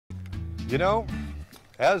You know,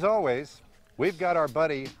 as always, we've got our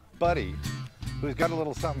buddy, Buddy, who's got a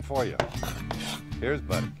little something for you. Here's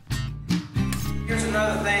Buddy. Here's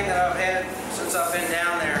another thing that I've had since I've been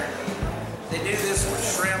down there. They do this with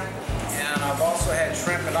shrimp, and I've also had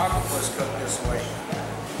shrimp and octopus cooked this way.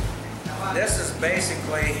 This is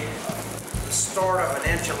basically the start of an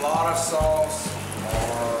enchilada sauce,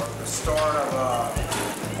 or the start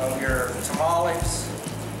of your tamales.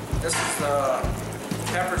 This is the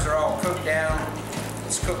peppers are all cooked down.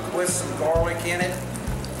 It's cooked with some garlic in it,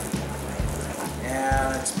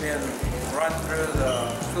 and it's been run through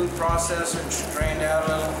the food processor and strained out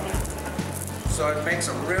a little. So it makes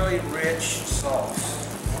a really rich sauce.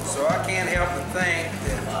 So I can't help but think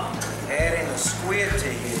that adding the squid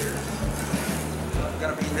to here is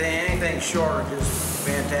going to be anything short of just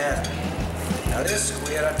fantastic. Now this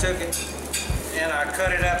squid, I took it and I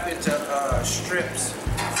cut it up into strips.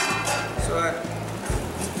 So it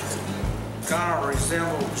kind of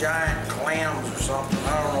resemble giant clams or something.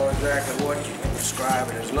 I don't know exactly what you can describe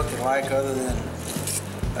it as looking like, other than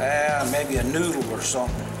maybe a noodle or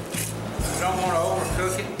something. You don't want to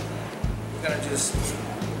overcook it. You're going to just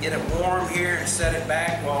get it warm here and set it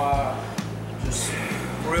back while I just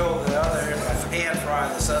grill the other, pan fry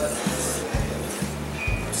this other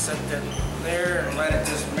one. Set that there and let it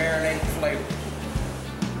just marinate the flavor.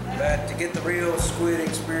 But to get the real squid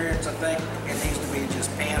experience, I think it needs to be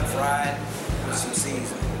just pan fried with some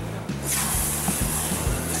seasoning.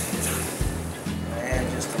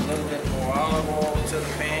 And just a little bit more olive oil to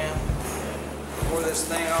the pan before this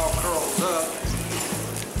thing all curls up.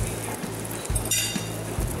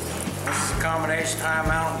 This is a combination of high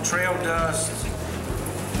mountain trail dust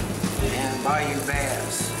and bayou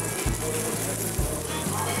bass.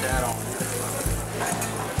 Put that on there.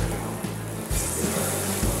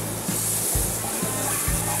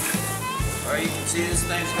 Well, you can see this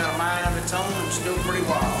thing's got a mind of its own and still pretty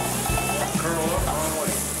wild. Curl up one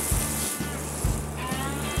way.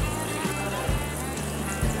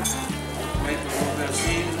 Maybe a little bit of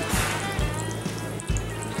seasoning.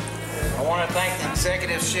 I want to thank the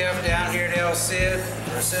executive chef down here at El Cid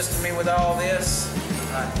for assisting me with all this.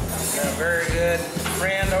 I've been a very good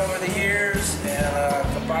friend over the years and a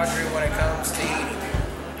compadre when it comes to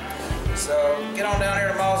eating. So get on down here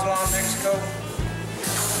to Mazatlan, Mexico.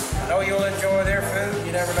 I know you'll enjoy their food.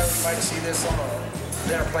 You never know, you might see this on a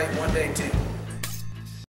dinner plate one day too.